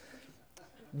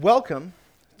Welcome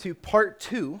to part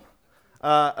two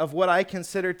of what I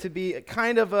consider to be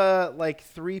kind of a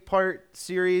three-part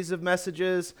series of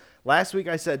messages. Last week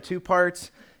I said 2 parts.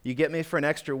 You get me for an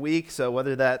extra week, so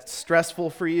whether that's stressful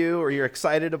for you or you're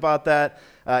excited about that,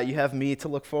 you have me to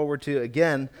look forward to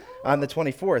again on the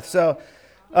 24th. So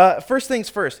first things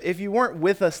first, if you weren't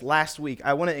with us last week,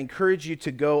 I want to encourage you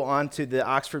to go onto the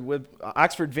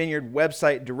Oxford Vineyard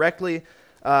website directly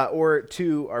or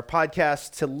to our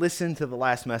podcast to listen to the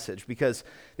last message, because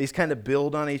these kind of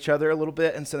build on each other a little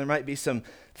bit, and so there might be some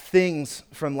things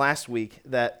from last week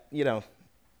that,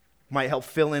 might help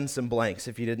fill in some blanks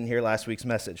if you didn't hear last week's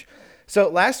message. So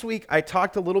last week I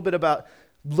talked a little bit about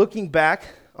looking back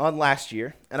on last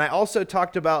year, and I also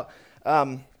talked about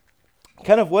kind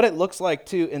of what it looks like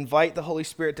to invite the Holy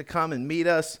Spirit to come and meet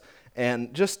us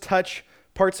and just touch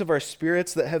parts of our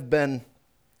spirits that have been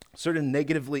sort of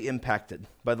negatively impacted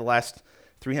by the last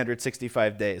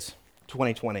 365 days,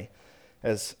 2020,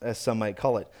 as some might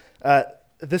call it.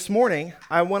 This morning,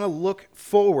 I want to look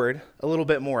forward a little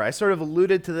bit more. I sort of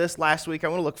alluded to this last week. I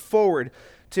want to look forward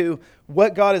to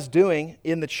what God is doing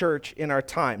in the church in our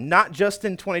time, not just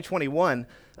in 2021,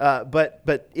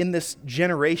 but in this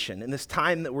generation, in this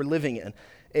time that we're living in.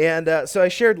 And so I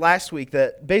shared last week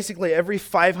that basically every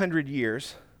 500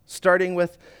 years, starting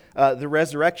with the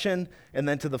resurrection, and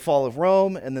then to the fall of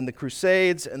Rome, and then the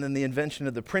Crusades, and then the invention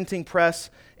of the printing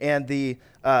press, and the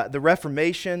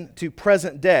Reformation to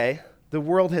present day, the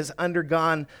world has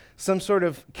undergone some sort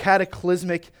of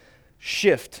cataclysmic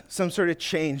shift, some sort of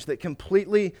change that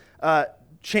completely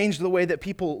changed the way that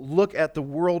people look at the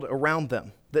world around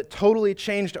them, that totally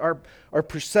changed our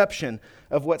perception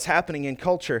of what's happening in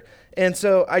culture. And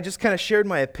so I just kind of shared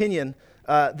my opinion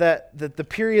that the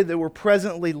period that we're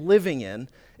presently living in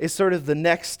is sort of the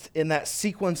next in that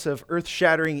sequence of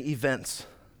earth-shattering events.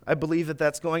 I believe that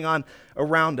that's going on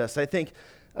around us. I think,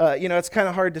 it's kind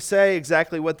of hard to say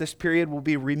exactly what this period will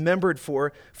be remembered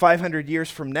for 500 years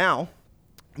from now,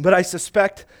 but I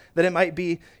suspect that it might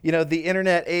be, the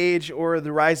internet age or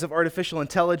the rise of artificial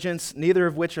intelligence, neither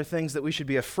of which are things that we should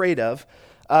be afraid of.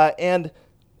 And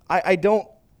I don't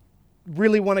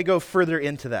really want to go further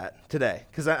into that today,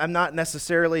 because I'm not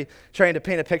necessarily trying to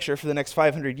paint a picture for the next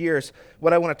 500 years.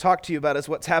 What I want to talk to you about is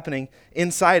what's happening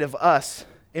inside of us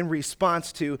in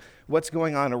response to what's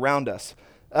going on around us.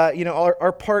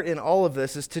 Our part in all of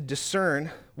this is to discern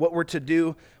what we're to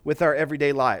do with our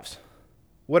everyday lives.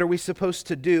 What are we supposed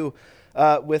to do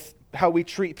with how we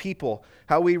treat people,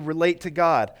 how we relate to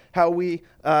God, how we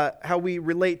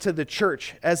relate to the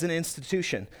church as an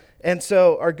institution. And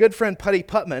so our good friend Putty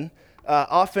Putman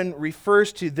often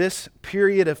refers to this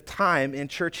period of time in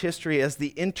church history as the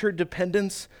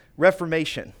Interdependence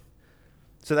Reformation.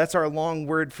 So that's our long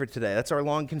word for today. That's our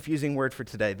long, confusing word for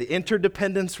today, the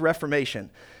Interdependence Reformation.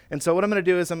 And so what I'm going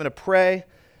to do is I'm going to pray,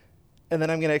 and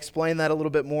then I'm going to explain that a little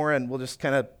bit more, and we'll just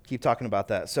kind of keep talking about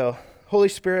that. So, Holy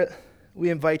Spirit, we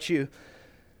invite you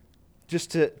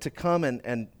just to come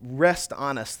and rest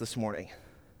on us this morning.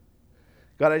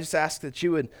 God, I just ask that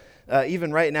you would,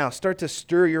 even right now, start to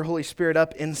stir your Holy Spirit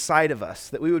up inside of us,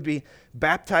 that we would be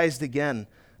baptized again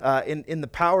in the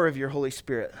power of your Holy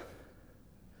Spirit.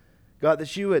 God,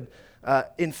 that you would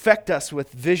infect us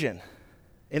with vision,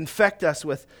 infect us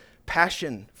with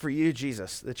passion for you,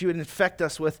 Jesus, that you would infect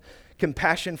us with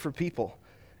compassion for people.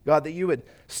 God, that you would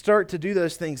start to do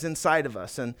those things inside of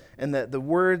us, and that the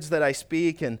words that I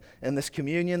speak and this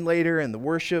communion later and the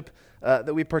worship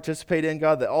that we participate in,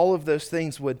 God, that all of those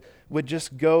things would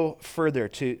just go further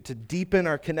to deepen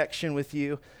our connection with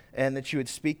you, and that you would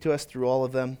speak to us through all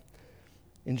of them.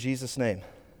 In Jesus' name,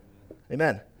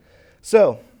 amen.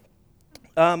 So,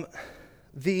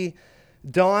 the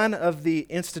dawn of the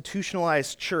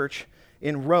institutionalized church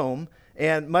in Rome,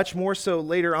 and much more so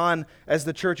later on as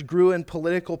the church grew in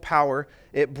political power,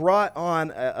 it brought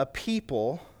on a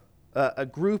people, a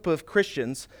group of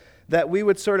Christians that we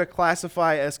would sort of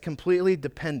classify as completely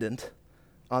dependent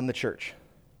on the church.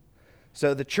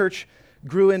 So the church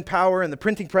grew in power, and the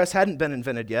printing press hadn't been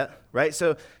invented yet, right?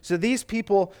 So these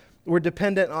people were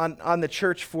dependent on the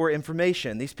church for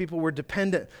information. These people were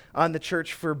dependent on the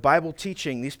church for Bible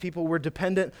teaching. These people were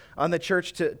dependent on the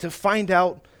church to find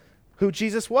out who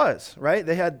Jesus was, right?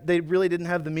 They really didn't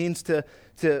have the means to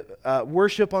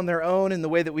worship on their own in the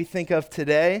way that we think of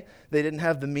today. They didn't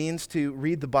have the means to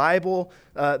read the Bible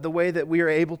the way that we are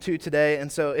able to today.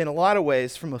 And so in a lot of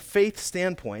ways, from a faith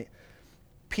standpoint,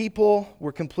 people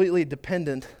were completely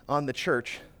dependent on the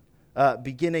church,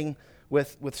 beginning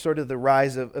with sort of the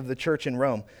rise of the church in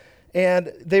Rome.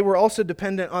 And they were also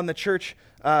dependent on the church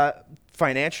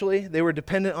financially. They were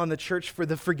dependent on the church for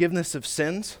the forgiveness of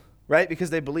sins, right? Because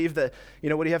they believe that,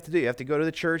 what do you have to do? You have to go to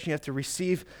the church and you have to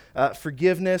receive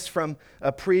forgiveness from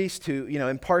a priest who,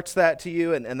 imparts that to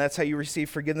you, and that's how you receive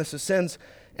forgiveness of sins.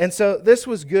 And so this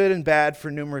was good and bad for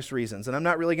numerous reasons. And I'm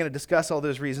not really going to discuss all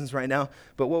those reasons right now,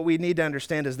 but what we need to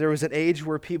understand is there was an age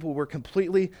where people were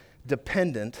completely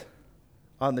dependent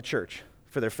on the church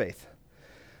for their faith.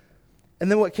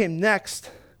 And then what came next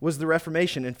was the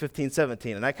Reformation in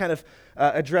 1517. And I kind of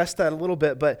addressed that a little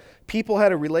bit, but people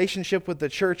had a relationship with the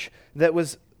church that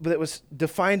was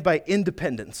defined by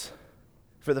independence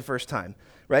for the first time,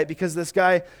 right? Because this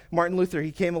guy, Martin Luther,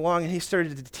 he came along and he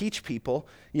started to teach people,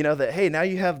 that, hey, now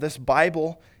you have this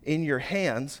Bible in your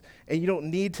hands and you don't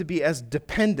need to be as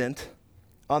dependent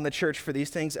on the church for these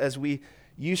things as we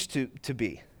used to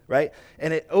be, right?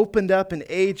 And it opened up an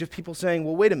age of people saying,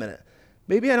 well, wait a minute,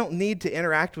 maybe I don't need to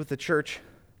interact with the church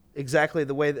exactly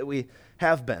the way that we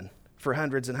have been for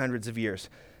hundreds and hundreds of years.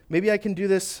 Maybe I can do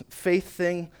this faith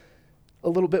thing a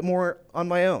little bit more on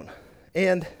my own.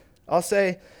 And I'll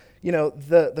say,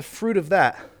 the fruit of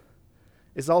that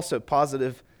is also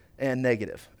positive and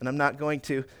negative. And I'm not going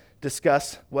to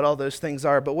discuss what all those things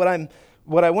are, but what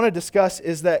I want to discuss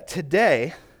is that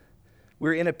today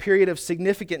we're in a period of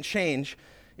significant change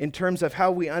in terms of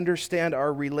how we understand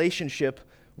our relationship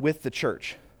with the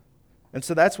church. And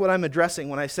so that's what I'm addressing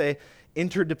when I say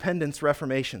interdependence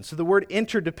reformation. So the word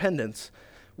interdependence,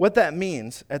 what that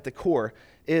means at the core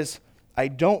is I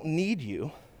don't need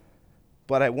you,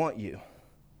 but I want you.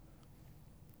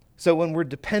 So when we're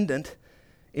dependent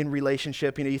in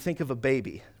relationship, you think of a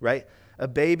baby, right? A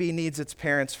baby needs its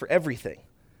parents for everything.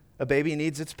 A baby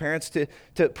needs its parents to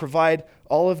provide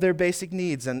all of their basic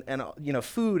needs and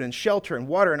food and shelter and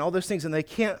water and all those things, and they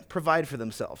can't provide for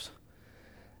themselves.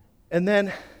 And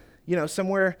then,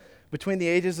 somewhere between the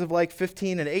ages of like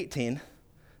 15 and 18,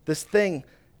 this thing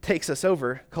takes us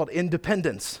over called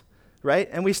independence, right?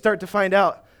 And we start to find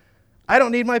out, I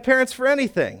don't need my parents for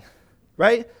anything,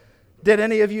 right? Did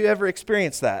any of you ever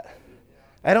experience that?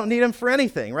 I don't need them for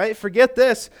anything, right? Forget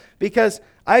this because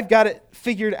I've got it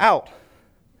figured out.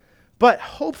 But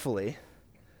hopefully,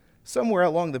 somewhere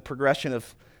along the progression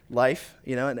of life,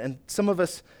 and some of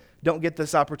us don't get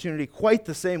this opportunity quite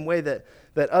the same way that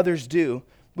others do,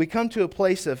 we come to a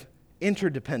place of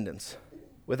interdependence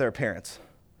with our parents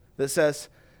that says,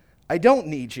 I don't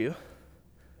need you,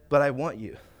 but I want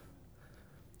you.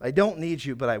 I don't need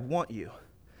you, but I want you.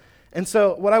 And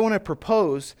so what I want to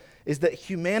propose is that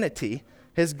humanity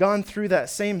has gone through that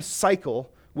same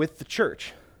cycle with the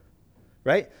church,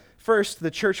 right? First,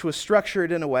 the church was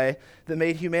structured in a way that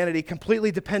made humanity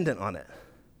completely dependent on it,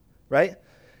 right?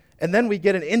 And then we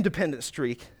get an independent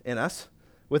streak in us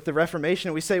with the Reformation,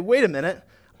 and we say, wait a minute,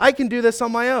 I can do this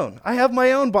on my own. I have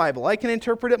my own Bible. I can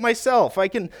interpret it myself. I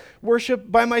can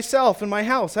worship by myself in my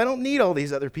house. I don't need all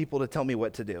these other people to tell me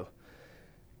what to do.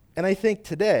 And I think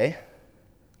today,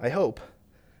 I hope,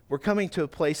 we're coming to a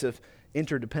place of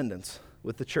interdependence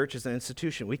with the church as an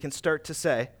institution. We can start to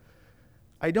say,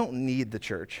 I don't need the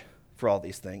church for all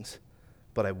these things,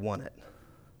 but I want it.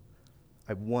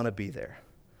 I want to be there.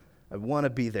 I want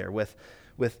to be there with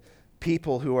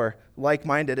people who are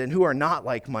like-minded and who are not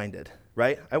like-minded,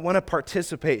 right? I want to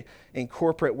participate in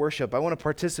corporate worship. I want to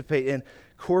participate in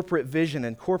corporate vision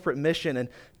and corporate mission. And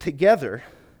together,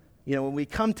 when we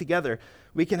come together,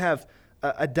 we can have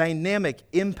a dynamic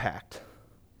impact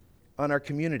on our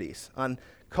communities, on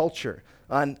culture,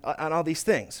 on all these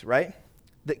things, right?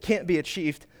 That can't be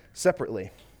achieved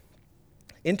separately.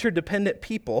 Interdependent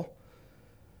people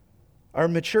are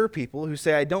mature people who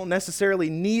say, I don't necessarily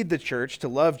need the church to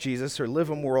love Jesus or live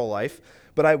a moral life,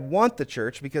 but I want the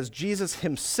church because Jesus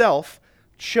himself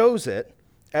chose it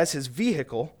as his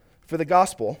vehicle for the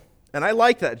gospel, and I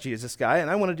like that Jesus guy, and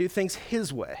I want to do things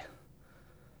his way.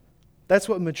 That's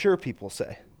what mature people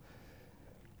say.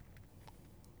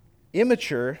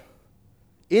 Immature,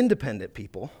 independent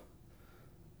people,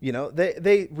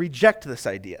 they reject this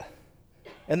idea.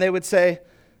 And they would say,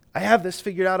 I have this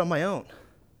figured out on my own.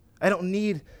 I don't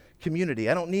need community.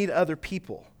 I don't need other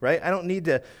people, right? I don't need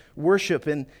to worship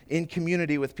in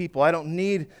community with people. I don't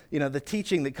need, the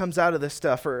teaching that comes out of this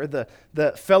stuff or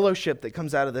the fellowship that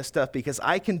comes out of this stuff because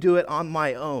I can do it on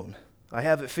my own. I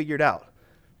have it figured out.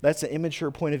 That's an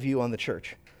immature point of view on the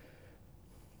church.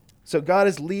 So God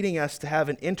is leading us to have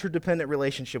an interdependent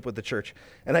relationship with the church.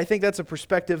 And I think that's a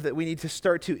perspective that we need to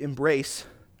start to embrace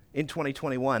in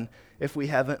 2021 if we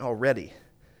haven't already.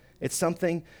 It's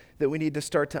something that we need to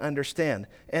start to understand.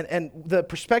 And the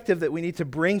perspective that we need to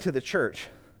bring to the church,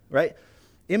 right?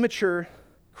 Immature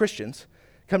Christians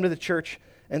come to the church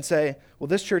and say, well,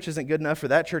 this church isn't good enough or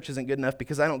that church isn't good enough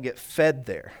because I don't get fed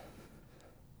there.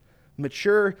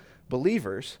 Mature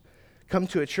believers come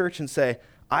to a church and say,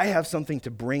 I have something to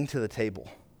bring to the table.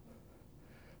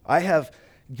 I have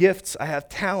gifts, I have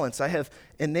talents, I have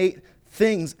innate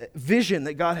things, vision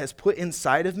that God has put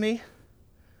inside of me.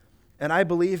 And I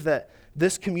believe that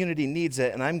this community needs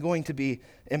it, and I'm going to be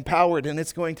empowered, and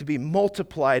it's going to be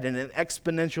multiplied in an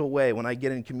exponential way when I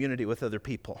get in community with other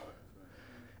people.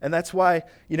 And that's why,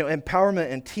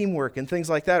 empowerment and teamwork and things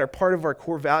like that are part of our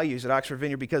core values at Oxford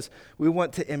Vineyard, because we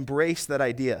want to embrace that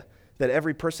idea that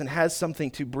every person has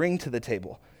something to bring to the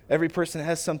table. Every person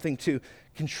has something to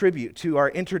contribute to our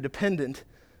interdependent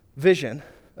vision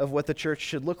of what the church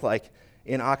should look like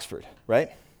in Oxford,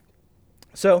 right?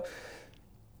 So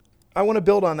I want to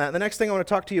build on that. The next thing I want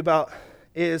to talk to you about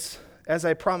is, as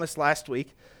I promised last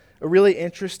week, a really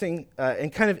interesting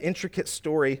and kind of intricate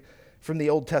story from the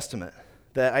Old Testament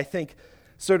that I think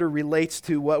sort of relates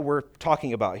to what we're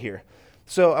talking about here.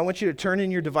 So I want you to turn in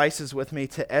your devices with me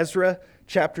to Ezra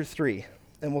chapter 3,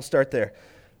 and we'll start there.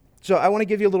 So I want to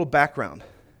give you a little background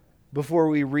before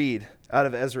we read out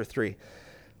of Ezra 3.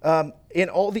 In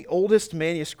all the oldest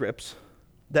manuscripts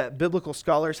that biblical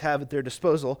scholars have at their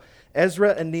disposal,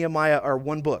 Ezra and Nehemiah are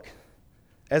one book,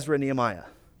 Ezra and Nehemiah.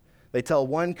 They tell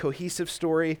one cohesive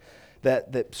story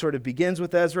that sort of begins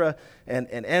with Ezra and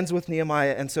ends with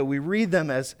Nehemiah, and so we read them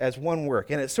as one work.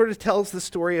 And it sort of tells the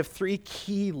story of three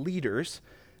key leaders,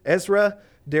 Ezra,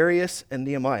 Darius, and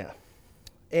Nehemiah.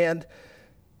 And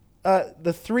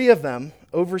the three of them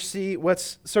oversee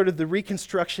what's sort of the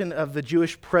reconstruction of the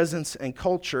Jewish presence and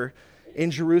culture in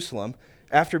Jerusalem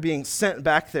after being sent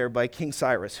back there by King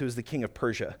Cyrus, who was the king of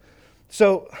Persia.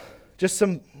 So just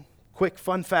some quick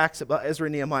fun facts about Ezra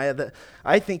and Nehemiah that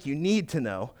I think you need to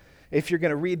know if you're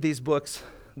going to read these books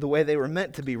the way they were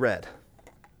meant to be read.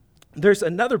 There's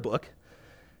another book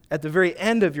at the very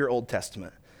end of your Old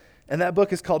Testament, and that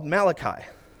book is called Malachi.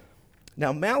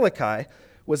 Now, Malachi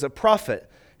was a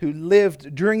prophet who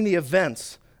lived during the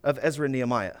events of Ezra and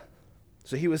Nehemiah.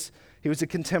 So he was a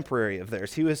contemporary of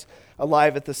theirs. He was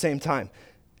alive at the same time.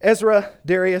 Ezra,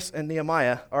 Darius, and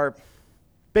Nehemiah are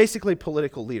basically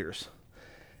political leaders.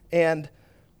 And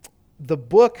the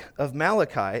book of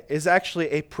Malachi is actually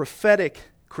a prophetic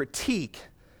critique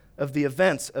of the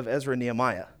events of Ezra and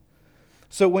Nehemiah.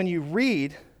 So when you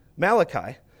read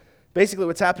Malachi, basically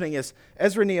what's happening is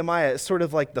Ezra and Nehemiah is sort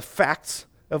of like the facts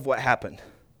of what happened.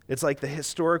 It's like the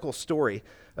historical story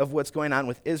of what's going on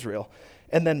with Israel.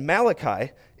 And then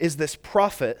Malachi is this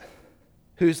prophet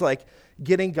who's like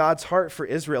getting God's heart for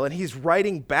Israel, and he's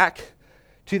writing back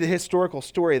to the historical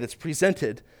story that's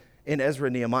presented in Ezra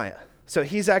and Nehemiah. So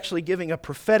he's actually giving a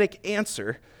prophetic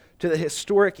answer to the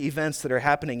historic events that are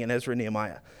happening in Ezra and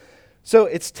Nehemiah. So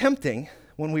it's tempting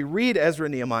when we read Ezra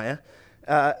and Nehemiah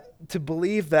to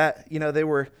believe that they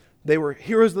were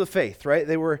heroes of the faith, right?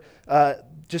 They were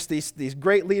just these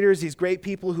great leaders, these great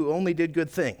people who only did good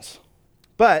things.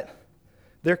 But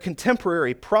their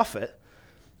contemporary prophet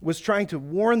was trying to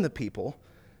warn the people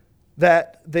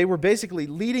that they were basically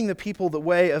leading the people the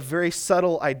way of very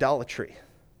subtle idolatry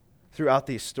throughout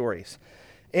these stories.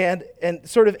 And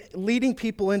sort of leading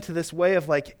people into this way of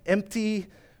like empty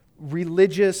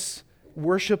religious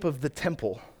worship of the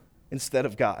temple instead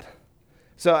of God.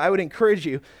 So I would encourage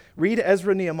you, read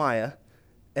Ezra and Nehemiah,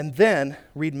 and then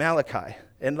read Malachi,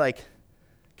 and like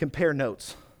compare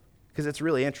notes, because it's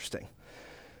really interesting.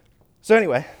 So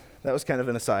anyway, that was kind of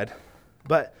an aside.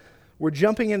 But we're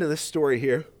jumping into this story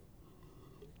here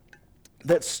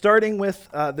that's starting with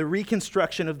the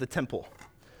reconstruction of the temple.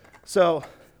 So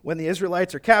when the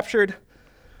Israelites are captured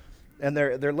and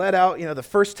they're led out, the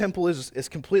first temple is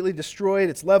completely destroyed,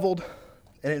 it's leveled.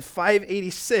 And in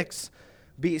 586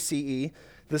 BCE,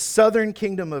 the southern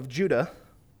kingdom of Judah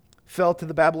fell to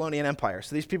the Babylonian Empire.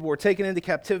 So these people were taken into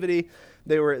captivity.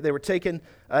 They were taken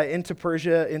into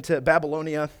Persia, into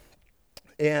Babylonia,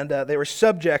 and they were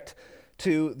subject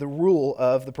to the rule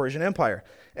of the Persian Empire.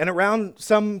 And around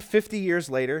some 50 years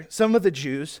later, some of the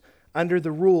Jews, under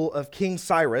the rule of King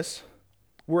Cyrus,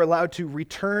 were allowed to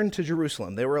return to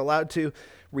Jerusalem. They were allowed to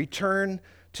return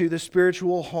to the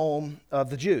spiritual home of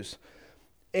the Jews.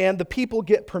 And the people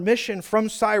get permission from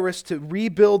Cyrus to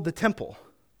rebuild the temple.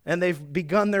 And they've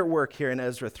begun their work here in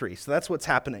Ezra 3. So that's what's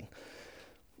happening.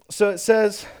 So it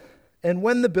says, "And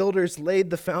when the builders laid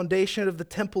the foundation of the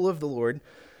temple of the Lord,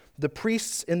 the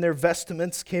priests in their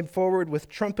vestments came forward with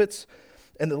trumpets,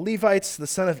 and the Levites, the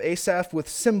son of Asaph, with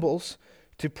cymbals,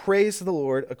 to praise the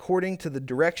Lord according to the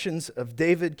directions of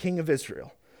David, king of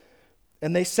Israel.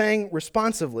 And they sang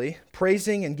responsively,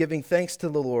 praising and giving thanks to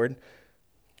the Lord,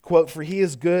 quote, for he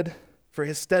is good, for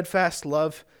his steadfast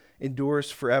love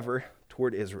endures forever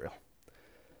toward Israel."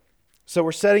 So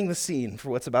we're setting the scene for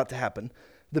what's about to happen.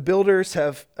 The builders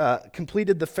have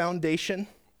completed the foundation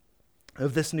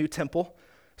of this new temple.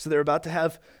 So they're about to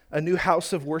have a new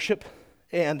house of worship.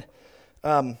 And,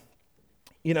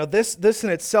 this in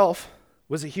itself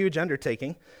was a huge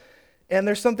undertaking. And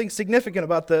there's something significant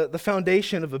about the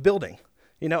foundation of a building.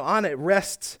 On it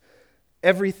rests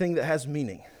everything that has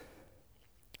meaning.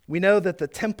 We know that the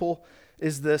temple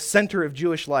is the center of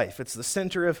Jewish life. It's the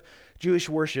center of Jewish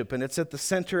worship, and it's at the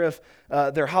center of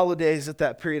their holidays at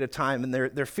that period of time, and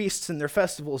their feasts and their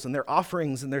festivals and their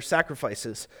offerings and their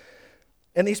sacrifices.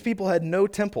 And these people had no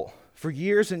temple for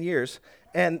years and years,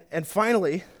 and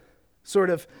finally sort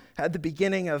of had the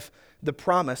beginning of the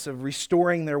promise of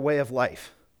restoring their way of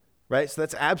life, right? So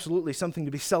that's absolutely something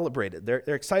to be celebrated.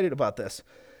 They're excited about this.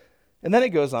 And then it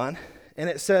goes on, and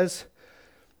it says,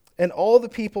 "And all the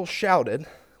people shouted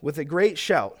with a great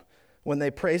shout when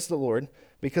they praised the Lord,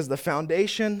 because the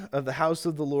foundation of the house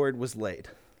of the Lord was laid."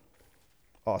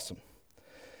 Awesome.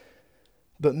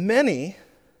 "But many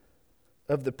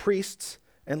of the priests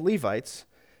and Levites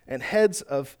and heads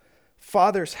of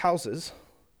fathers' houses,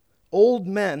 old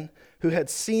men who had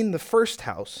seen the first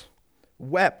house,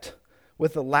 wept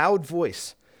with a loud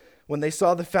voice when they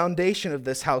saw the foundation of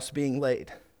this house being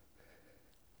laid.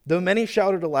 Though many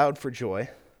shouted aloud for joy,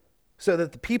 so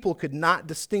that the people could not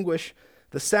distinguish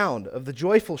the sound of the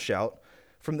joyful shout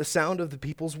from the sound of the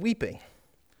people's weeping.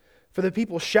 For the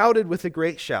people shouted with a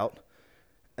great shout,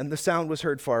 and the sound was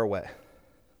heard far away."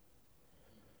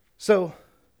 So,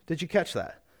 did you catch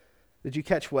that? Did you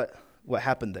catch what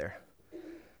happened there?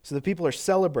 So the people are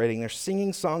celebrating, they're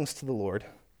singing songs to the Lord.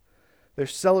 They're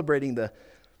celebrating the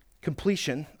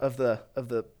completion of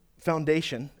the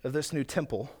foundation of this new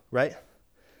temple, right?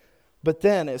 But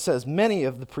then it says many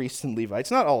of the priests and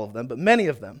Levites, not all of them, but many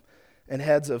of them, and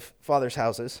heads of fathers'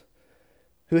 houses,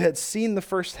 who had seen the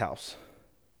first house,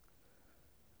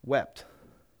 wept.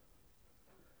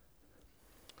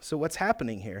 So what's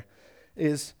happening here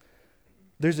is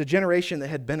there's a generation that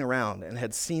had been around and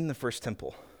had seen the first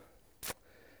temple.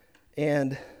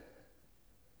 And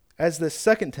as this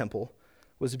second temple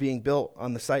was being built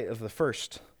on the site of the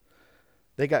first,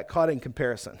 they got caught in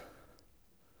comparison.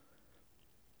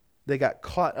 They got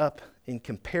caught up in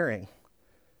comparing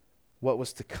what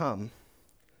was to come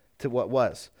to what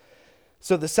was.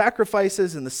 So the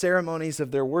sacrifices and the ceremonies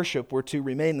of their worship were to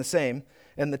remain the same,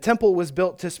 and the temple was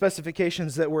built to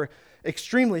specifications that were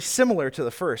extremely similar to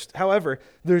the first. However,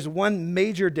 there's one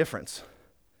major difference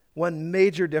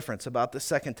about the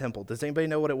second temple. Does anybody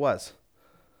know what it was?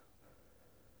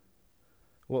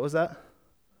 What was that?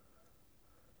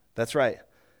 That's right.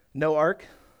 No ark,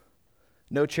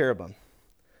 no cherubim.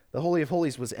 The Holy of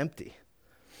Holies was empty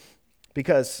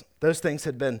because those things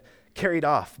had been carried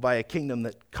off by a kingdom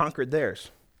that conquered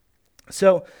theirs.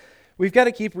 So we've got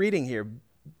to keep reading here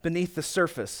beneath the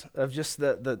surface of just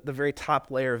the very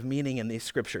top layer of meaning in these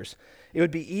scriptures. It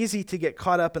would be easy to get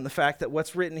caught up in the fact that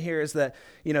what's written here is that,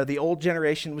 the old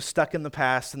generation was stuck in the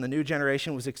past and the new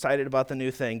generation was excited about the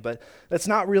new thing, but that's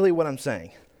not really what I'm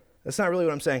saying.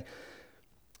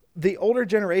 The older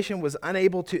generation was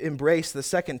unable to embrace the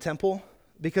second temple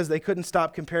because they couldn't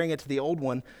stop comparing it to the old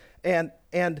one,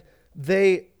 and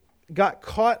they got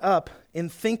caught up in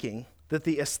thinking that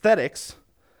the aesthetics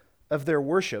of their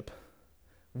worship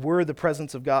were the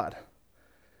presence of God.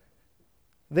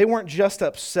 They weren't just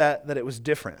upset that it was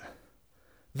different.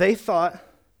 They thought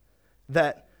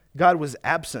that God was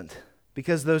absent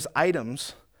because those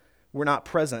items were not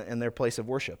present in their place of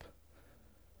worship.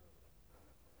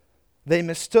 They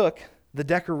mistook the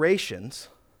decorations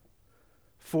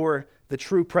for the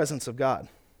true presence of God.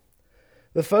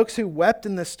 The folks who wept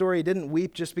in this story didn't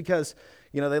weep just because,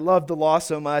 they loved the law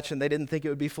so much and they didn't think it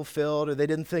would be fulfilled, or they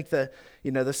didn't think that,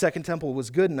 the second temple was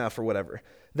good enough or whatever.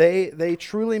 They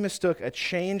truly mistook a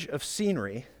change of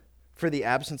scenery for the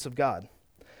absence of God.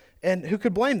 And who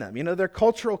could blame them? Their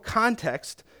cultural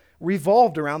context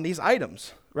revolved around these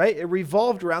items, right? It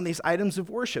revolved around these items of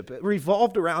worship. It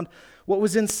revolved around what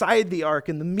was inside the ark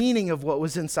and the meaning of what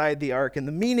was inside the ark and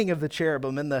the meaning of the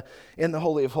cherubim in the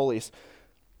Holy of Holies.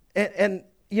 And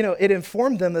it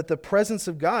informed them that the presence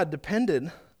of God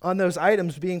depended on those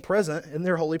items being present in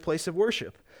their holy place of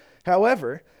worship.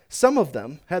 However, some of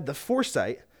them had the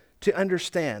foresight to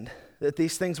understand that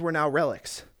these things were now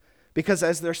relics, because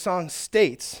as their song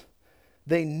states,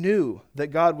 they knew that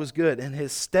God was good and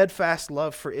his steadfast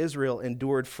love for Israel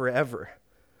endured forever.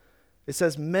 It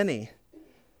says many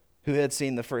who had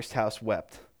seen the first house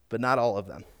wept, but not all of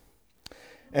them.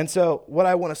 And so what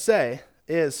I want to say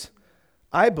is,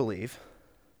 I believe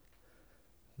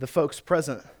the folks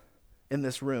present in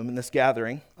this room, in this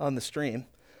gathering on the stream,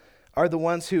 are the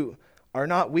ones who are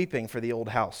not weeping for the old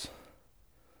house.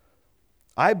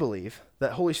 I believe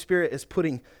that Holy Spirit is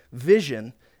putting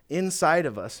vision inside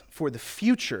of us for the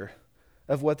future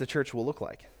of what the church will look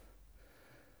like.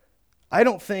 I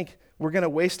don't think we're going to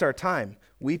waste our time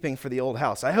weeping for the old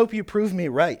house. I hope you prove me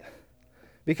right,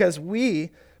 because we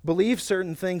believe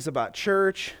certain things about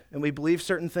church, and we believe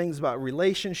certain things about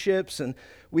relationships, and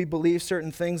we believe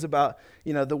certain things about,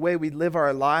 the way we live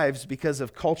our lives because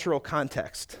of cultural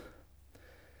context.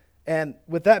 And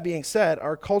with that being said,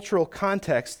 our cultural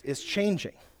context is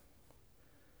changing.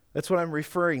 That's what I'm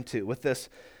referring to with this,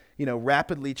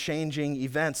 rapidly changing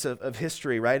events of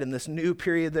history, right? In this new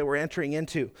period that we're entering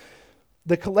into.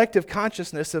 The collective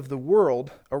consciousness of the world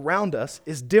around us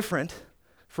is different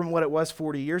from what it was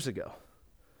 40 years ago.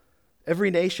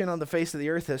 Every nation on the face of the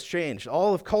earth has changed.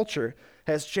 All of culture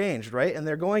has changed, right? And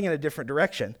they're going in a different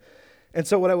direction. And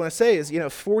so what I want to say is,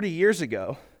 40 years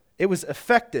ago, it was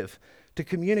effective to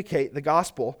communicate the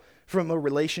gospel from a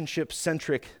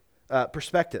relationship-centric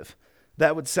perspective.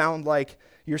 That would sound like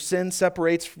your sin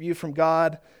separates you from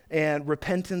God, and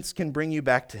repentance can bring you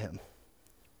back to Him.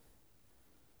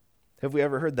 Have we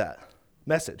ever heard that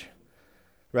message?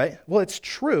 Right? Well, it's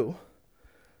true.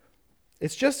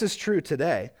 It's just as true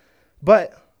today.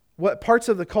 But what parts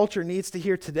of the culture needs to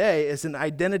hear today is an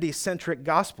identity-centric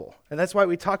gospel. And that's why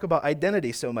we talk about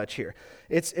identity so much here.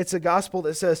 It's a gospel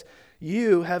that says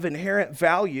you have inherent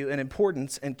value and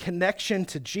importance, and connection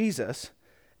to Jesus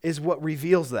is what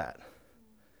reveals that.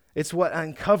 It's what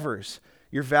uncovers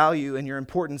your value and your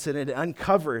importance, and it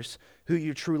uncovers who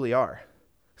you truly are.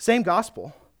 Same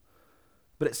gospel,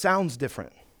 but it sounds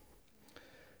different.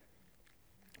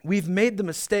 We've made the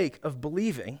mistake of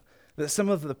believing that some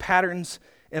of the patterns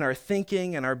in our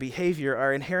thinking and our behavior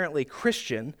are inherently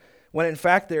Christian, when in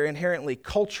fact they're inherently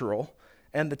cultural,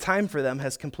 and the time for them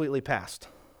has completely passed.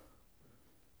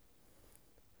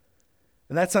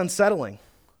 And that's unsettling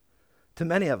to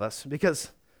many of us,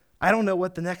 because I don't know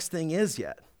what the next thing is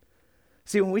yet.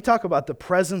 See, when we talk about the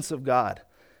presence of God,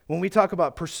 when we talk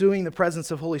about pursuing the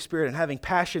presence of Holy Spirit and having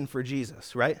passion for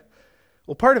Jesus, right?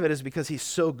 Well, part of it is because He's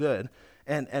so good,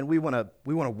 and we want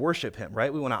to worship Him,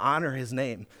 right? We want to honor His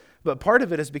name. But part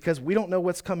of it is because we don't know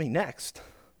what's coming next.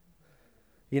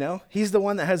 He's the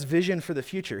one that has vision for the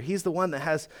future. He's the one that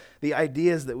has the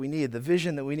ideas that we need, the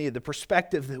vision that we need, the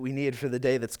perspective that we need for the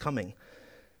day that's coming.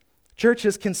 Church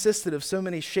has consisted of so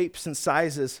many shapes and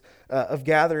sizes of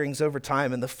gatherings over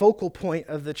time, and the focal point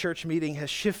of the church meeting has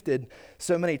shifted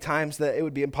so many times that it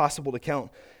would be impossible to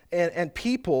count. And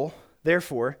people,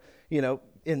 therefore,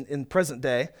 in present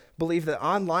day, believe that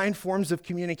online forms of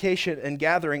communication and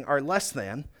gathering are less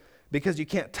than, because you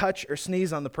can't touch or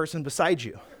sneeze on the person beside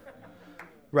you,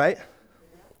 right?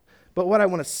 But what I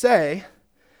want to say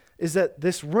is that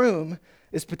this room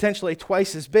is potentially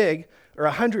twice as big or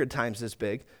 100 times as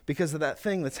big because of that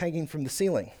thing that's hanging from the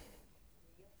ceiling.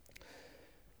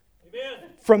 Amen.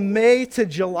 From May to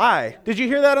July. Did you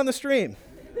hear that on the stream?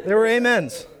 There were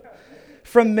amens.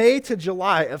 From May to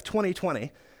July of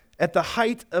 2020, at the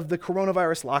height of the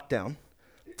coronavirus lockdown,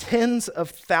 tens of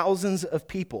thousands of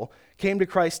people came to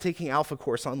Christ taking Alpha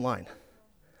Course online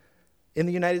in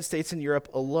the United States and Europe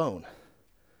alone.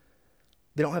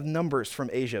 They don't have numbers from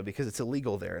Asia because it's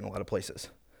illegal there in a lot of places.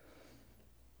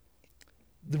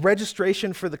 The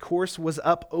registration for the course was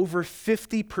up over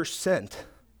 50%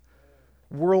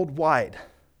 worldwide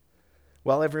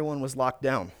while everyone was locked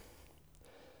down.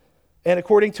 And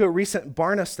according to a recent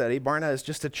Barna study, Barna is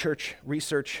just a church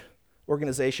research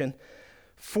organization,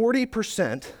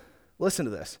 40%, listen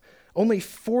to this, only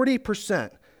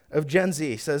 40% of Gen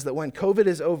Z says that when COVID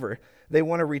is over, they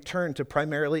want to return to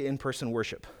primarily in-person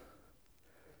worship.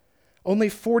 Only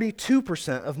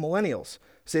 42% of millennials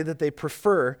say that they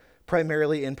prefer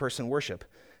primarily in-person worship.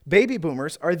 Baby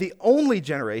boomers are the only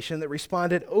generation that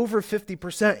responded over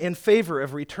 50% in favor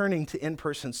of returning to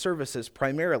in-person services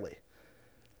primarily.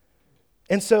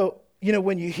 And so,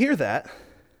 when you hear that,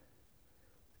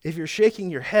 if you're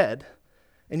shaking your head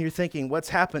and you're thinking, what's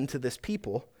happened to this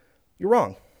people, you're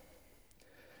wrong.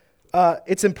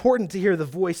 It's important to hear the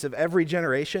voice of every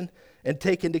generation and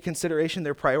take into consideration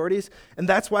their priorities. And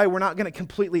that's why we're not going to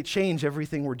completely change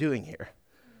everything we're doing here,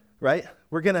 right?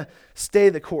 We're going to stay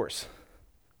the course.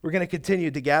 We're going to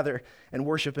continue to gather and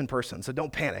worship in person. So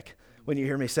don't panic when you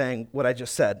hear me saying what I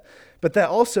just said. But that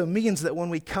also means that when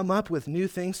we come up with new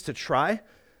things to try,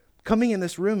 coming in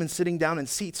this room and sitting down in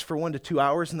seats for 1 to 2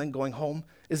 hours and then going home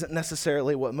isn't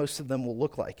necessarily what most of them will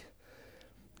look like.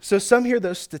 So some hear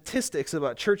those statistics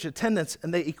about church attendance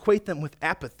and they equate them with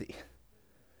apathy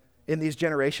in these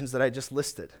generations that I just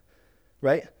listed,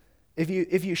 right? If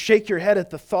you shake your head at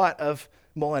the thought of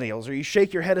millennials or you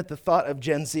shake your head at the thought of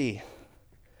Gen Z,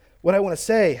 what I want to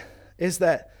say is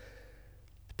that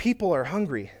people are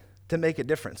hungry to make a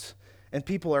difference, and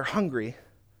people are hungry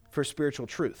for spiritual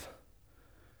truth.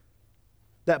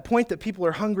 That point that people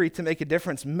are hungry to make a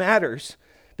difference matters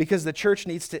because the church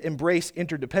needs to embrace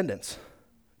interdependence.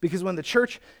 Because when the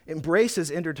church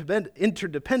embraces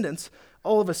interdependence,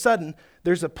 all of a sudden,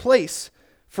 there's a place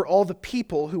for all the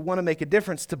people who want to make a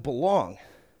difference to belong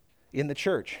in the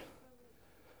church.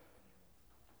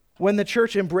 When the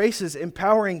church embraces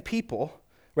empowering people,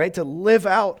 right, to live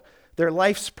out their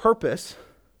life's purpose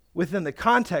within the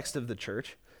context of the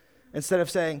church, instead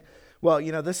of saying, well,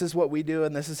 this is what we do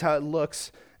and this is how it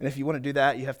looks, and if you want to do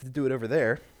that, you have to do it over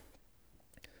there.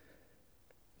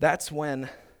 That's when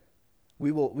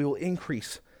we will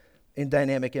increase in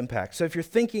dynamic impact. So if you're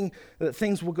thinking that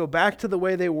things will go back to the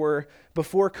way they were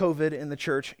before COVID in the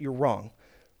church, you're wrong.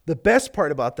 The best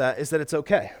part about that is that it's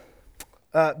okay,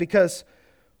 because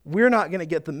we're not going to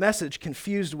get the message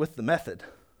confused with the method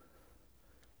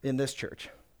in this church,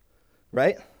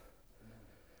 right?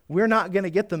 We're not going to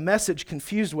get the message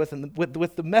confused with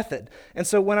the method. And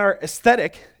so when our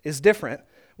aesthetic is different,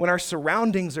 when our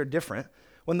surroundings are different,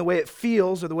 when the way it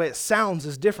feels or the way it sounds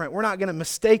is different, we're not going to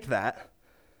mistake that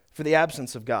for the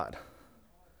absence of God,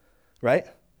 right?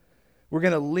 We're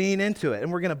going to lean into it,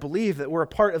 and we're going to believe that we're a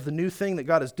part of the new thing that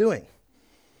God is doing.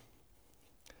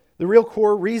 The real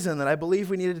core reason that I believe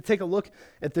we needed to take a look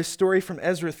at this story from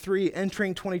Ezra 3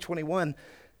 entering 2021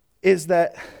 is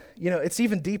that, it's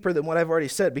even deeper than what I've already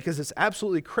said, because it's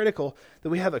absolutely critical that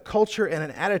we have a culture and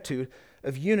an attitude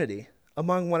of unity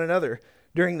among one another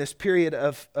during this period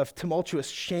of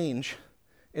tumultuous change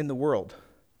in the world.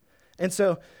 And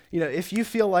so, if you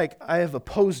feel like I have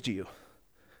opposed you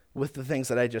with the things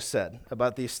that I just said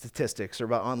about these statistics or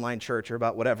about online church or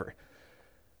about whatever,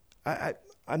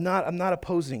 I'm not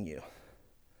opposing you.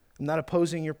 I'm not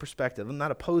opposing your perspective. I'm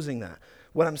not opposing that.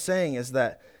 What I'm saying is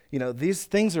that, these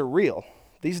things are real.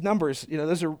 These numbers,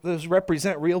 those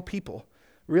represent real people,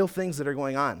 real things that are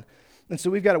going on. And so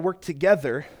we've got to work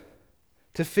together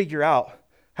to figure out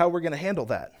how we're going to handle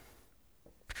that.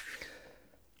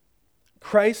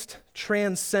 Christ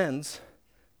transcends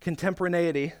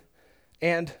contemporaneity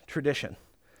and tradition.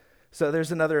 So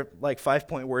there's another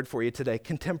 5-point word for you today,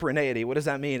 contemporaneity. What does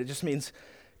that mean? It just means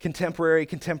contemporary,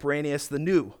 contemporaneous, the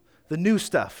new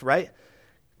stuff, right?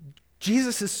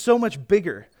 Jesus is so much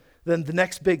bigger than the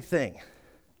next big thing.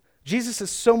 Jesus is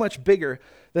so much bigger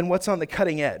than what's on the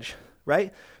cutting edge,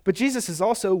 right? But Jesus is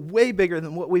also way bigger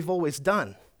than what we've always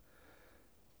done.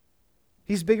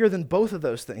 He's bigger than both of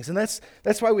those things. And that's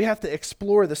why we have to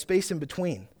explore the space in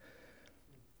between.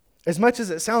 As much as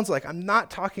it sounds like I'm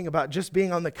not talking about just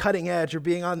being on the cutting edge or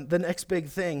being on the next big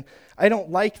thing, I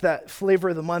don't like that flavor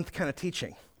of the month kind of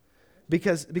teaching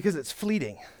because it's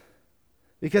fleeting,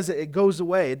 because it goes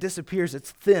away, it disappears, it's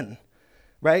thin,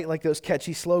 right? Like those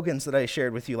catchy slogans that I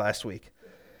shared with you last week.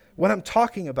 What I'm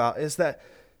talking about is that,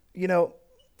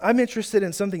 I'm interested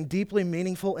in something deeply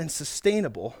meaningful and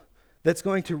sustainable that's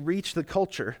going to reach the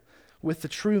culture with the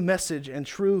true message and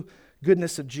true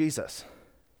goodness of Jesus.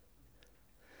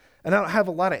 And I don't have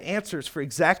a lot of answers for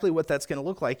exactly what that's going to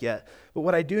look like yet, but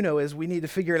what I do know is we need to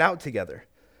figure it out together.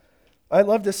 I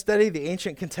love to study the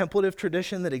ancient contemplative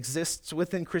tradition that exists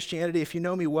within Christianity. If you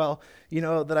know me well, you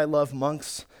know that I love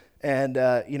monks and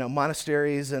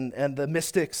monasteries and the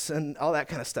mystics and all that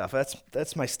kind of stuff.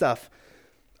 That's my stuff.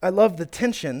 I love the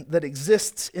tension that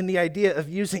exists in the idea of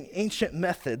using ancient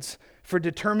methods for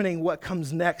determining what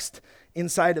comes next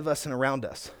inside of us and around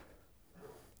us.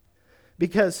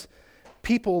 Because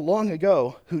people long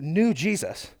ago who knew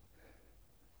Jesus,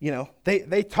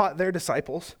 they taught their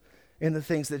disciples in the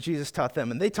things that Jesus taught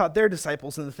them, and they taught their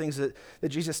disciples in the things that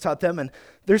Jesus taught them, and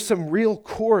there's some real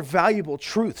core valuable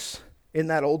truths in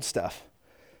that old stuff.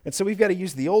 And so we've got to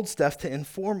use the old stuff to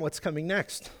inform what's coming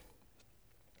next.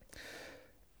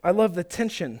 I love the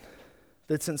tension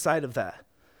that's inside of that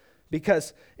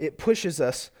because it pushes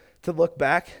us to look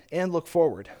back and look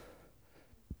forward.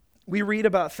 We read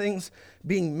about things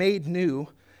being made new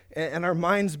and our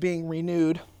minds being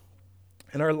renewed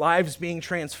and our lives being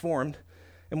transformed.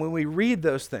 And when we read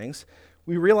those things,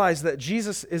 we realize that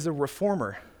Jesus is a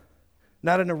reformer,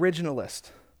 not an originalist.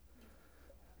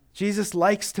 Jesus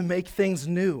likes to make things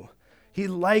new. He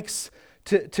likes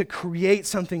to create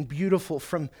something beautiful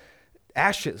from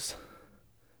ashes,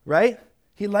 right?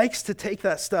 He likes to take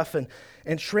that stuff and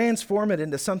transform it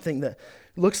into something that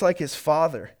looks like his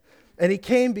Father. And he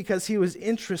came because he was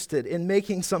interested in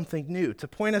making something new, to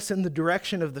point us in the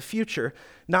direction of the future,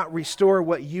 not restore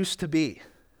what used to be.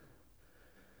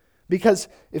 Because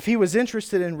if he was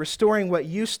interested in restoring what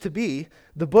used to be,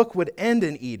 the book would end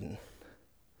in Eden.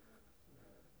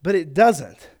 But it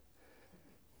doesn't,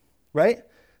 right?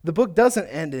 The book doesn't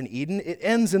end in Eden. It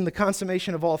ends in the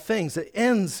consummation of all things. It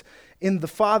ends in the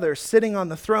Father sitting on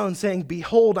the throne saying,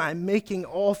 "Behold, I'm making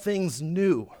all things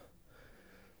new."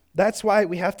 That's why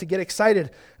we have to get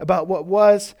excited about what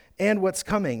was and what's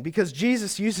coming, because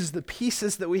Jesus uses the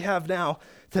pieces that we have now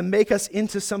to make us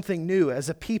into something new as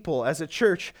a people, as a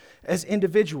church, as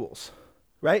individuals,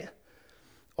 right?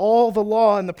 All the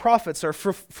law and the prophets are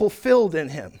fulfilled in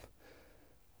him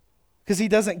because he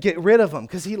doesn't get rid of them,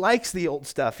 because he likes the old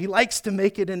stuff. He likes to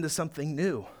make it into something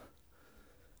new.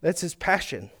 That's his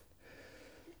passion.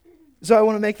 So I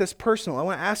want to make this personal. I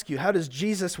want to ask you, how does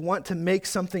Jesus want to make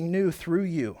something new through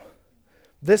you?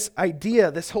 This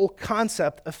idea, this whole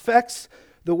concept affects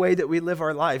the way that we live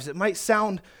our lives. It might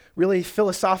sound really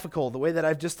philosophical, the way that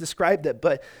I've just described it,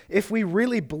 but if we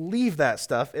really believe that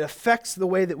stuff, it affects the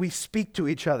way that we speak to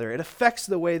each other. It affects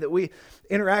the way that we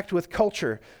interact with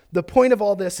culture. The point of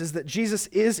all this is that Jesus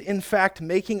is, in fact,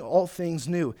 making all things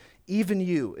new, even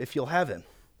you, if you'll have him.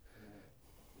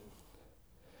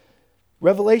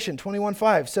 Revelation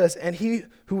 21:5 says, "And he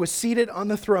who was seated on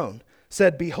the throne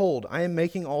said, 'Behold, I am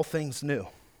making all things new.'"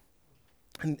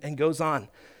 And goes on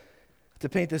to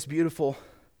paint this beautiful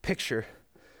picture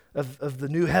of the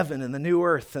new heaven and the new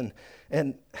earth. And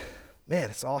man,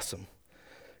 it's awesome.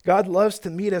 God loves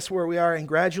to meet us where we are and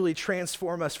gradually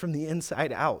transform us from the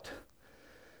inside out.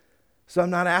 So I'm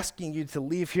not asking you to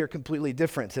leave here completely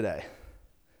different today,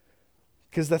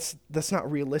 because that's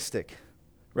not realistic,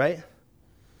 right?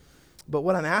 But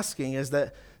what I'm asking is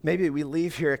that maybe we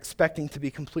leave here expecting to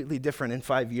be completely different in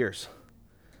 5 years.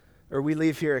 Or we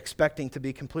leave here expecting to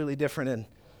be completely different in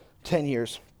 10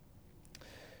 years.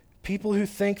 People who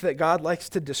think that God likes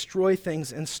to destroy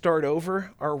things and start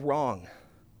over are wrong.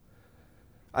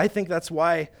 I think that's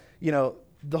why,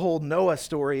 the whole Noah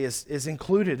story is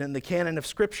included in the canon of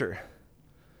Scripture.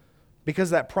 Because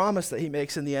that promise that he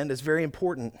makes in the end is very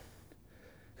important.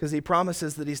 Because he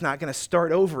promises that he's not going to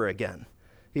start over again.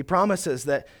 He promises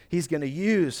that he's going to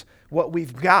use what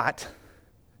we've got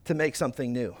to make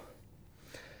something new.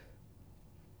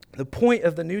 The point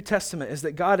of the New Testament is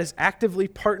that God is actively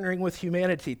partnering with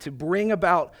humanity to bring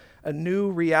about a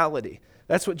new reality.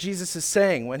 That's what Jesus is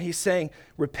saying when he's saying,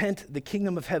 "Repent, the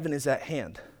kingdom of heaven is at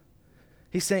hand."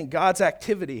 He's saying God's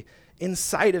activity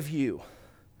inside of you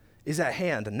is at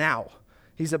hand now.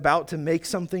 He's about to make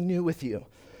something new with you.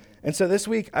 And so this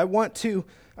week, I want you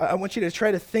to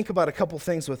try to think about a couple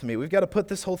things with me. We've got to put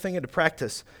this whole thing into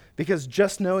practice, because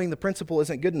just knowing the principle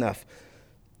isn't good enough.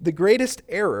 The greatest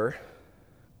error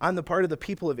on the part of the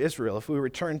people of Israel, if we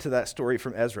return to that story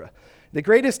from Ezra, the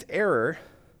greatest error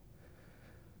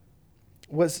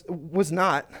was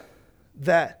not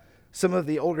that some of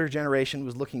the older generation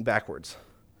was looking backwards.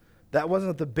 That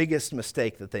wasn't the biggest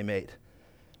mistake that they made.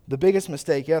 The biggest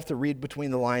mistake, you have to read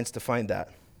between the lines to find that,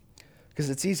 because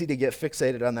it's easy to get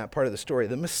fixated on that part of the story.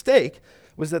 The mistake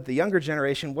was that the younger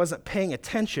generation wasn't paying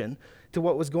attention to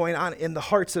what was going on in the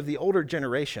hearts of the older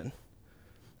generation.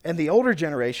 And the older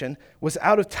generation was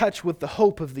out of touch with the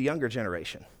hope of the younger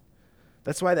generation.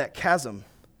 That's why that chasm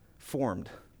formed,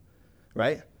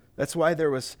 right? That's why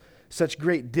there was such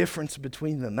great difference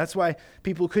between them. That's why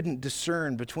people couldn't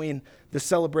discern between the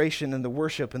celebration and the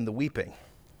worship and the weeping.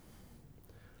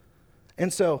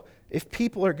 And so, if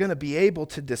people are going to be able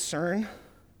to discern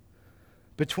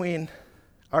between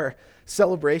our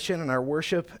celebration and our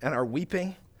worship and our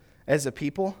weeping as a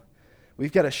people,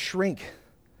 we've got to shrink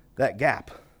that gap.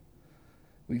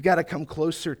 We've got to come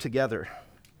closer together.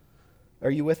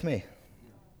 Are you with me?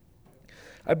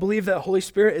 I believe that Holy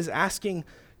Spirit is asking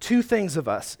two things of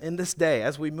us in this day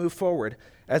as we move forward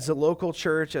as a local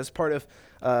church, as part of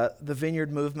the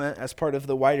Vineyard movement, as part of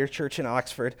the wider church in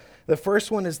Oxford. The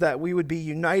first one is that we would be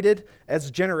united as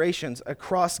generations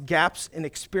across gaps in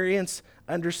experience,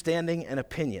 understanding, and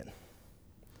opinion.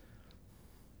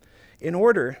 In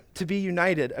order to be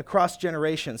united across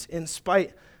generations, in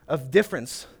spite of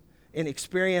difference in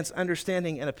experience,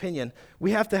 understanding, and opinion,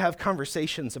 we have to have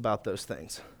conversations about those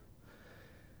things.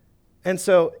 And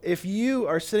so if you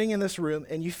are sitting in this room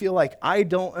and you feel like I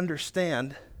don't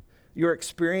understand your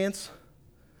experience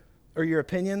or your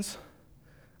opinions,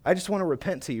 I just want to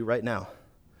repent to you right now,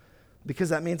 because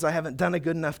that means I haven't done a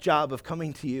good enough job of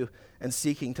coming to you and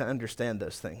seeking to understand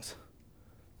those things.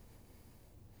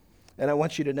 And I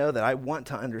want you to know that I want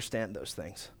to understand those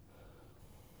things.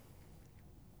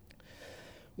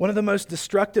 One of the most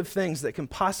destructive things that can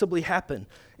possibly happen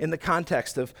in the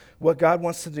context of what God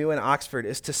wants to do in Oxford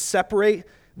is to separate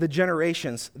the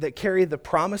generations that carry the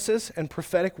promises and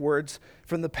prophetic words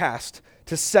from the past,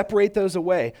 to separate those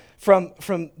away from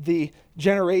the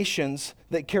generations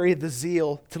that carry the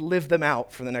zeal to live them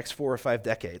out for the next 4 or 5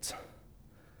 decades.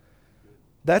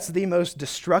 That's the most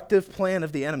destructive plan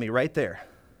of the enemy right there.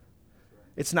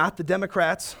 It's not the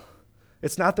Democrats.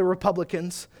 It's not the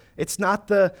Republicans. It's not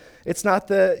the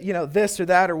this or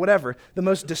that or whatever. The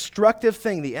most destructive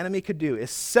thing the enemy could do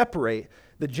is separate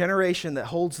the generation that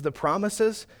holds the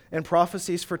promises and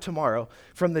prophecies for tomorrow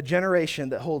from the generation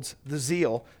that holds the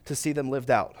zeal to see them lived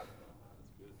out.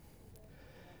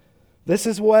 This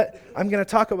is what I'm going to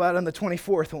talk about on the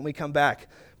 24th when we come back.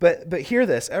 But hear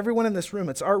this, everyone in this room,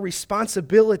 it's our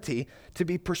responsibility to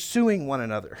be pursuing one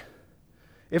another.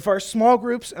 If our small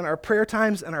groups and our prayer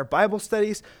times and our Bible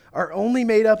studies are only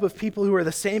made up of people who are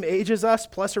the same age as us,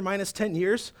 plus or minus 10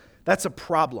 years, that's a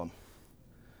problem.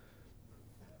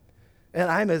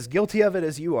 And I'm as guilty of it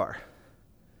as you are.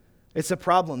 It's a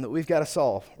problem that we've got to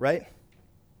solve, right?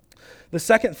 The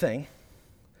second thing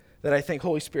that I think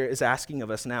Holy Spirit is asking of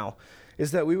us now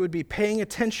is that we would be paying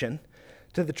attention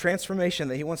to the transformation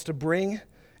that he wants to bring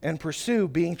and pursue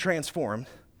being transformed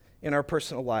in our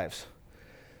personal lives.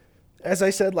 As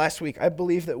I said last week, I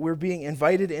believe that we're being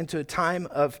invited into a time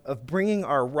of bringing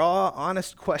our raw,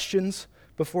 honest questions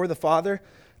before the Father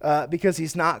because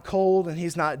he's not cold and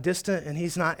he's not distant and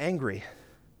he's not angry.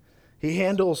 He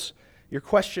handles your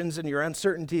questions and your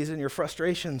uncertainties and your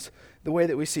frustrations the way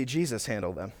that we see Jesus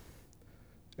handle them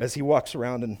as he walks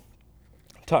around and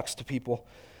talks to people.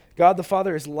 God the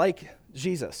Father is like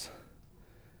Jesus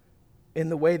in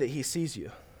the way that he sees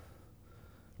you,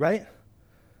 right?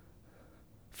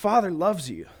 Father loves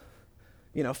you.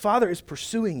 Father is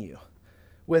pursuing you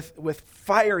with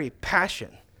fiery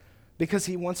passion because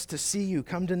he wants to see you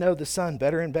come to know the Son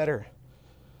better and better.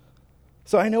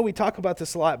 So I know we talk about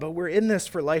this a lot, but we're in this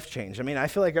for life change. I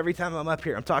feel like every time I'm up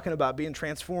here, I'm talking about being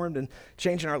transformed and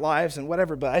changing our lives and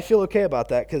whatever, but I feel okay about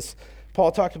that because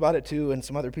Paul talked about it too and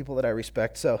some other people that I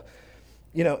respect. So,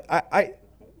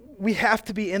 we have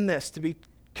to be in this to be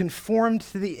conformed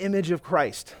to the image of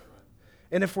Christ.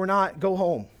 And if we're not, go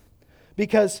home.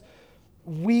 Because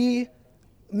we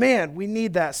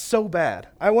need that so bad.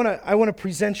 I want to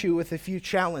present you with a few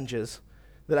challenges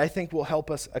that I think will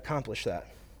help us accomplish that.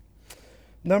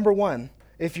 Number one,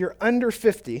 if you're under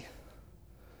 50,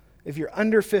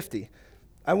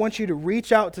 I want you to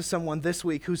reach out to someone this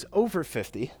week who's over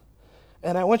 50,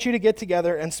 and I want you to get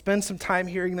together and spend some time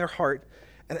hearing their heart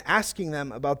and asking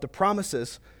them about the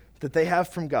promises that they have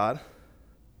from God,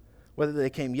 whether they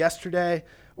came yesterday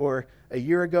or a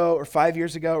year ago or 5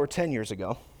 years ago or 10 years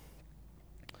ago.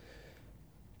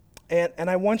 And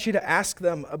I want you to ask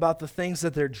them about the things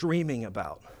that they're dreaming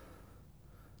about.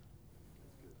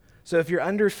 So if you're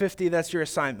under 50, that's your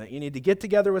assignment. You need to get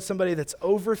together with somebody that's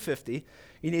over 50.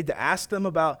 You need to ask them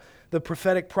about the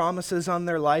prophetic promises on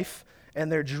their life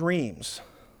and their dreams.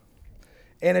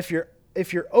 And if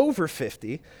you're over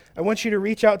 50, I want you to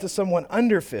reach out to someone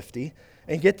under 50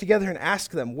 and get together and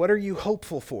ask them, what are you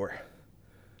hopeful for?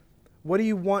 What do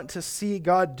you want to see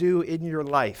God do in your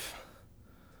life?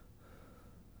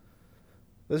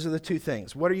 Those are the two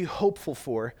things. What are you hopeful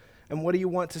for? And what do you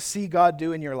want to see God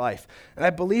do in your life? And I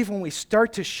believe when we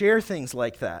start to share things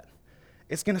like that,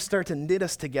 it's going to start to knit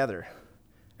us together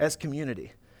as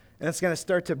community. And it's going to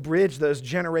start to bridge those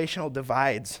generational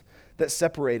divides that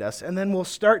separate us. And then we'll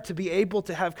start to be able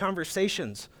to have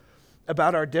conversations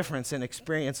about our difference in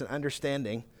experience and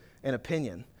understanding and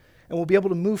opinion. And we'll be able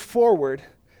to move forward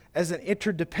as an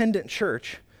interdependent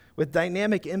church with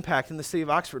dynamic impact in the city of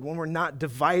Oxford when we're not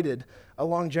divided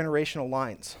along generational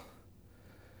lines.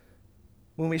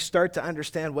 When we start to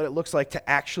understand what it looks like to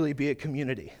actually be a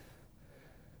community,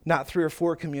 not 3 or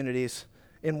 4 communities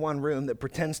in one room that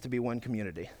pretends to be one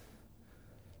community.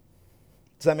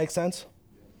 Does that make sense?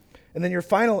 And then your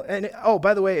final, and oh,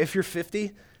 by the way, if you're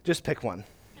 50, just pick one.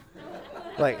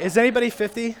 Is anybody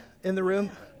 50 in the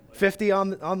room? 50 on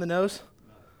the nose?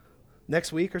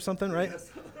 Next week or something, right?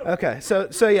 Okay,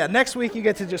 so yeah, next week you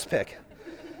get to just pick.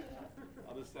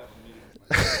 I'll just have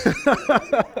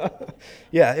a meeting.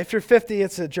 Yeah, if you're 50,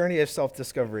 it's a journey of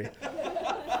self-discovery.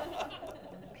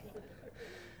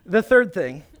 The third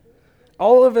thing,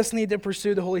 all of us need to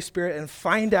pursue the Holy Spirit and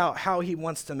find out how he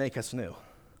wants to make us new.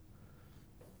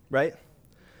 Right?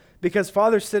 Because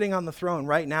Father's sitting on the throne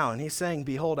right now, and he's saying,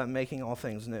 behold, I'm making all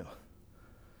things new.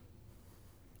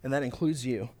 And that includes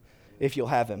you, if you'll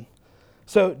have him.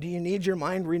 So do you need your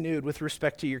mind renewed with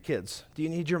respect to your kids? Do you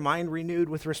need your mind renewed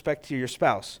with respect to your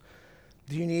spouse?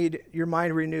 Do you need your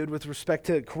mind renewed with respect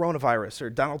to coronavirus or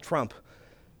Donald Trump?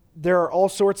 There are all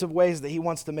sorts of ways that he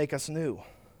wants to make us new,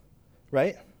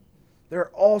 right? There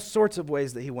are all sorts of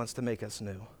ways that he wants to make us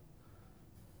new.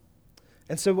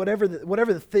 And so whatever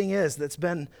the thing is that's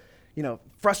been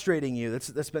frustrating you,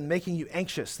 that's been making you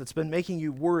anxious, that's been making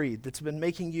you worried, that's been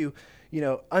making you,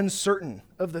 uncertain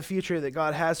of the future that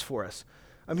God has for us.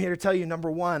 I'm here to tell you, number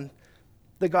one,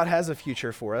 that God has a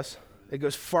future for us. It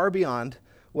goes far beyond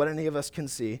what any of us can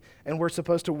see, and we're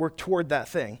supposed to work toward that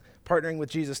thing, partnering with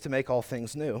Jesus to make all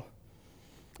things new.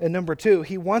 And number two,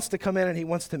 he wants to come in and he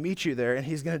wants to meet you there, and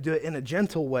he's going to do it in a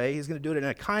gentle way. He's going to do it in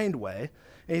a kind way,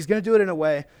 and he's going to do it in a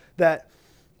way that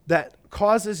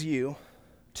causes you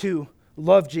to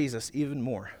love Jesus even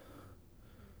more.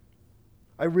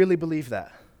 I really believe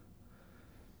that.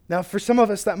 Now, for some of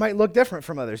us, that might look different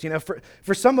from others.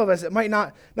 For some of us, it might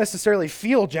not necessarily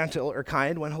feel gentle or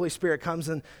kind when Holy Spirit comes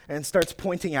and starts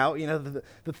pointing out,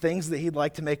 the things that he'd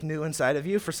like to make new inside of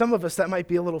you. For some of us, that might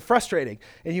be a little frustrating,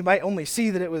 and you might only see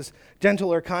that it was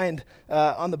gentle or kind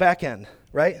on the back end,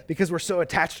 right? Because we're so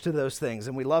attached to those things,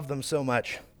 and we love them so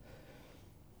much.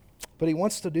 But he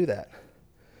wants to do that.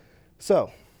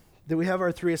 So, do we have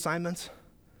our 3 assignments?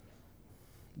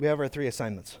 We have our 3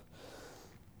 assignments.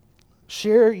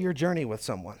 Share your journey with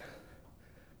someone.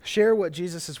 Share what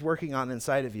Jesus is working on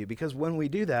inside of you, because when we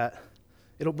do that,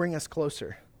 it'll bring us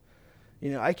closer.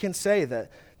 I can say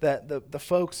that the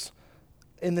folks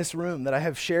in this room that I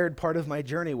have shared part of my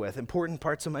journey with, important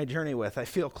parts of my journey with, I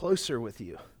feel closer with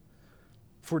you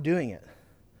for doing it.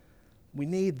 We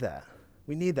need that.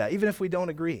 We need that, even if we don't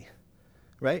agree,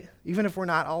 right? Even if we're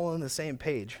not all on the same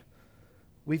page,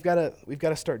 we've got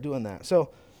to start doing that. So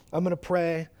I'm going to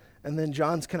pray. And then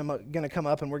John's going to come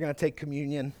up, and we're going to take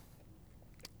communion,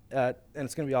 and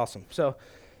it's going to be awesome. So,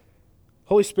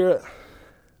 Holy Spirit,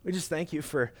 we just thank you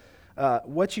for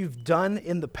what you've done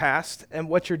in the past and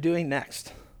what you're doing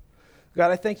next.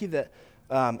 God, I thank you that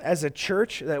as a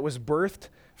church that was birthed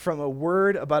from a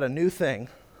word about a new thing,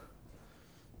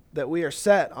 that we are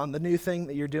set on the new thing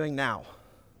that you're doing now.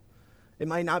 It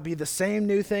might not be the same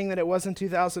new thing that it was in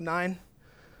 2009,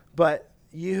 but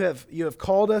you have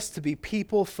called us to be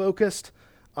people focused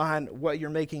on what you're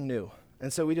making new.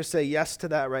 And so we just say yes to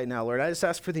that right now, Lord. I just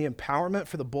ask for the empowerment,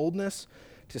 for the boldness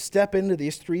to step into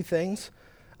these 3 things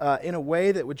in a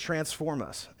way that would transform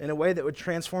us, in a way that would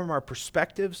transform our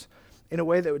perspectives, in a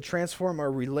way that would transform our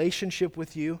relationship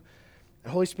with you.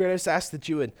 And Holy Spirit, I just ask that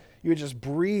you would just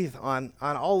breathe on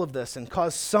all of this and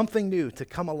cause something new to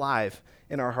come alive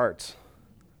in our hearts,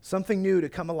 something new to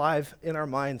come alive in our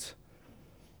minds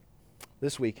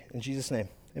this week. In Jesus' name,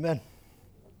 amen.